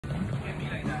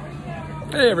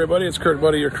Hey everybody, it's Kurt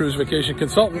Buddy, your cruise vacation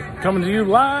consultant, coming to you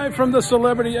live from the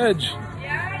Celebrity Edge.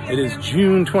 It is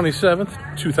June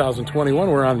 27th,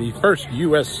 2021. We're on the first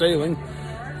U.S. sailing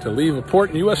to leave a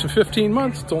port in the U.S. in 15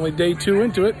 months. It's only day 2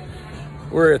 into it.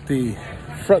 We're at the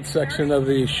front section of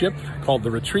the ship called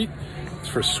the Retreat. It's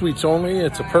for suites only.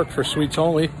 It's a perk for suites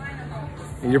only.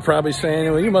 And you're probably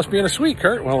saying, well, you must be in a suite,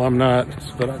 Kurt. Well, I'm not,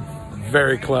 but I'm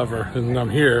very clever and I'm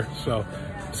here. So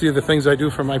see the things I do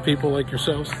for my people like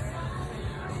yourselves.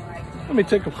 Let me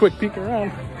take a quick peek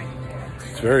around.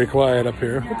 It's very quiet up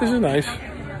here, but this is nice.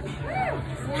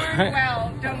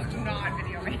 Well, do not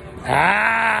video me.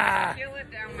 Ah! Kill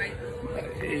it down my...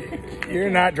 You're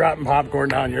not dropping popcorn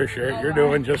down your shirt. You're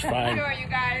doing just fine. How are you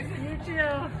guys? You too.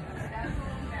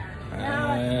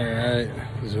 Alright,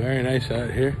 it's very nice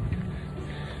out here.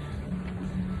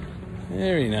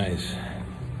 Very nice.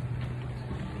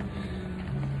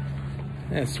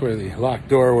 That's where the locked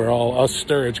door where all us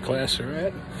Sturridge class are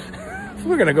at.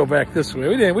 We're gonna go back this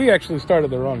way. We actually started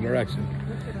the wrong direction.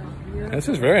 This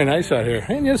is very nice out here.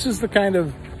 And this is the kind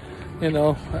of,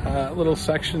 little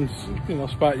sections,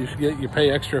 spot you should get. You pay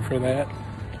extra for that.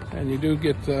 And you do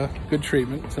get good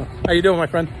treatment. So, how you doing, my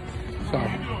friend? So,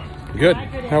 good.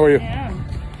 How are you?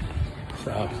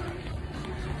 So,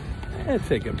 let's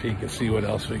take a peek and see what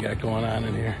else we got going on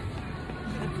in here.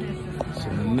 It's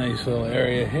a nice little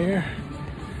area here.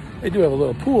 They do have a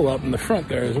little pool up in the front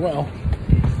there as well.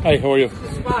 Hi, how are you?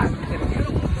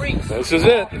 This is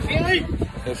it.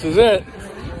 This is it.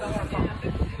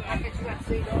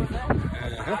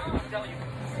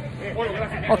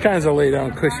 All kinds of lay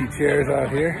down cushy chairs out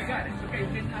here.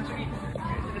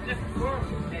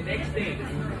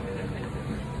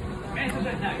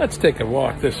 Let's take a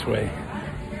walk this way.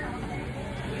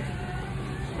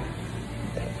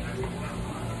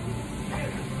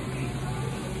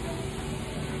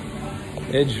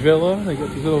 Edge Villa, they got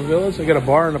these little villas. They got a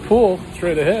bar and a pool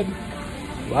straight ahead.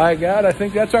 By God, I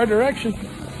think that's our direction.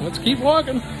 Let's keep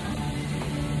walking.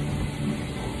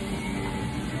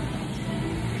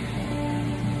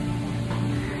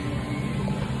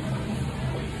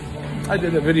 I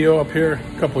did a video up here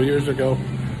a couple of years ago.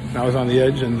 I was on the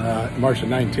Edge in March of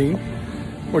 19.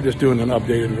 We're just doing an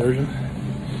updated version.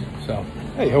 So,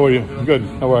 hey, how are you? Good.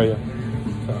 How are you?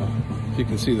 So, you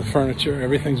can see the furniture.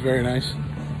 Everything's very nice.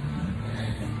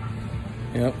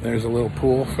 Yep, there's a little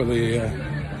pool for the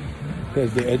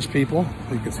Edge people.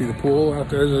 You can see the pool out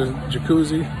there. There's a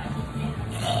jacuzzi.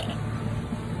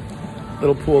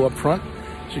 Little pool up front.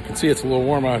 As you can see, it's a little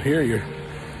warm out here. Your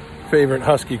favorite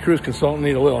Husky cruise consultant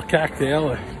need a little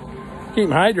cocktail. Keep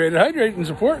them hydrated. Hydrating's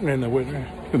important in the winter.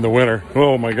 In the winter.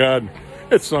 Oh my God,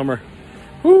 it's summer.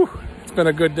 Whew, it's been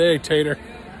a good day, Tater.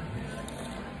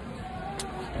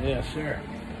 Yes, sir.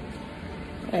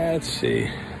 Let's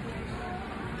see.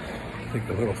 Take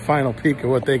a little final peek of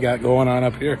what they got going on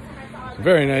up here.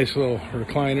 Very nice little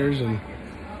recliners and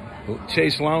little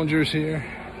chase loungers here.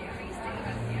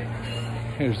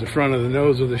 Here's the front of the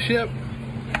nose of the ship.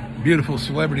 Beautiful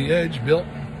Celebrity Edge, built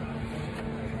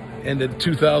ended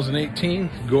 2018.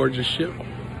 Gorgeous ship.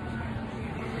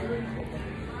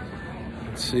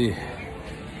 Let's see.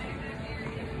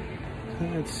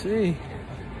 Let's see.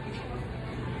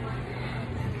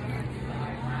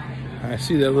 I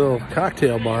see that little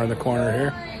cocktail bar in the corner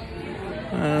here.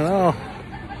 I don't know.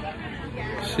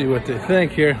 See what they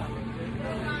think here.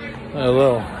 A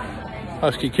little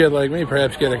Husky kid like me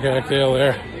perhaps get a cocktail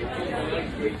there.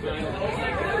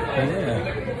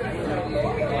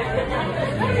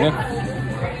 Yeah.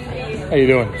 How you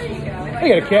doing? I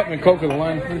got a Captain and Coke with a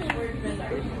lime, please.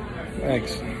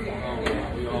 Thanks.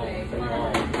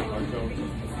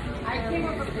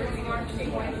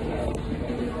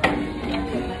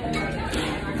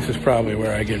 This is probably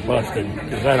where I get busted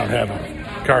because I don't have a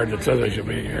card that says I should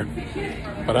be here.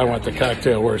 But I want the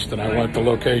cocktail worse than I want the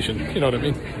location. You know what I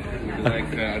mean?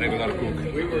 Like regular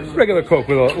Coke. Regular Coke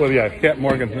with yeah, Cap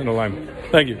Morgan and a lime.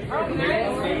 Thank you.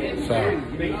 So,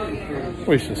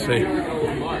 we should see.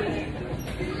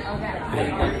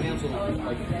 Yeah.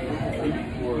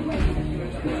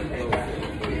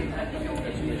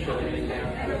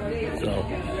 So,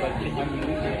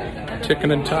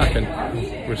 ticking and talking.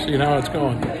 We're seeing how it's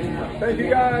going. Thank you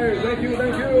guys. Thank you.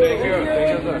 Thank you. Thank you. Thank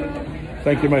you, sir.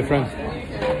 Thank you, my friend.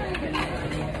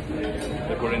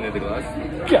 They put in the glass?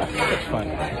 Yeah, that's fine.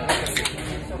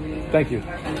 Thank you.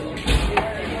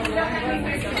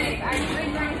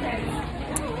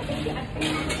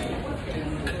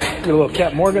 Get a little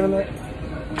Cap Morgan in there.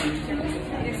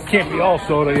 Can't be all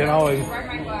soda, you know,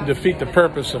 and defeat the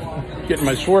purpose of getting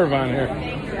my swerve on here.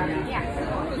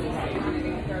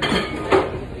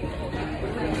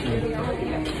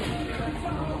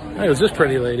 Hey, who's this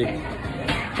pretty lady?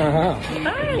 Uh-huh.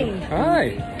 Hi.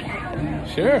 Hi.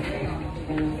 Sure.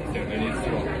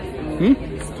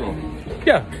 Straw.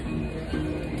 Yeah.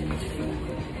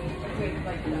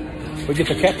 We get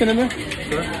the captain in there?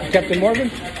 Sure. Captain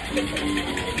Morgan?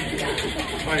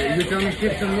 You tell me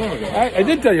Captain Morgan. I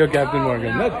did tell you Captain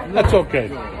Morgan. That's okay.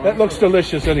 That looks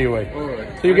delicious anyway. All right.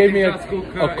 So you I gave think me that's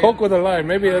good, a Coke with a lime.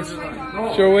 Maybe that's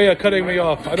your way of cutting me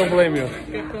off. I don't blame you.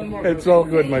 It's all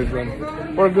good, my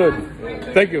friend. We're good.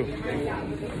 Thank you.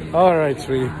 All right,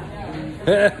 sweetie.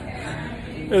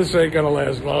 This ain't gonna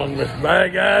last long, but by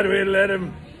God, we let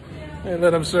him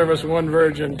serve us one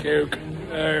virgin Coke.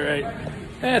 All right.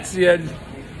 That's the end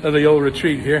of the old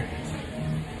retreat here.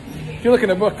 If you're looking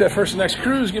to book that first and next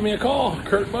cruise, give me a call.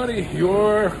 Kurt Buddy,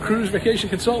 your cruise vacation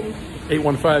consultant,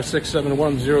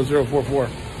 815-671-0044.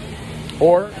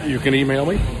 Or you can email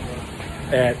me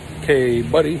at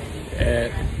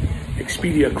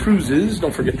kbuddy@expediacruises,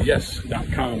 don't forget the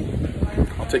yes.com.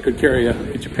 I'll take good care of you.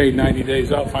 Get you paid 90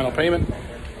 days out, final payment.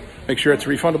 Make sure it's a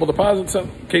refundable deposit in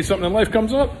case something in life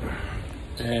comes up.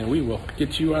 And we will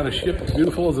get you on a ship as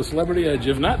beautiful as the Celebrity Edge,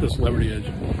 if not the Celebrity Edge.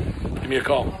 Give me a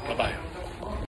call. Bye-bye.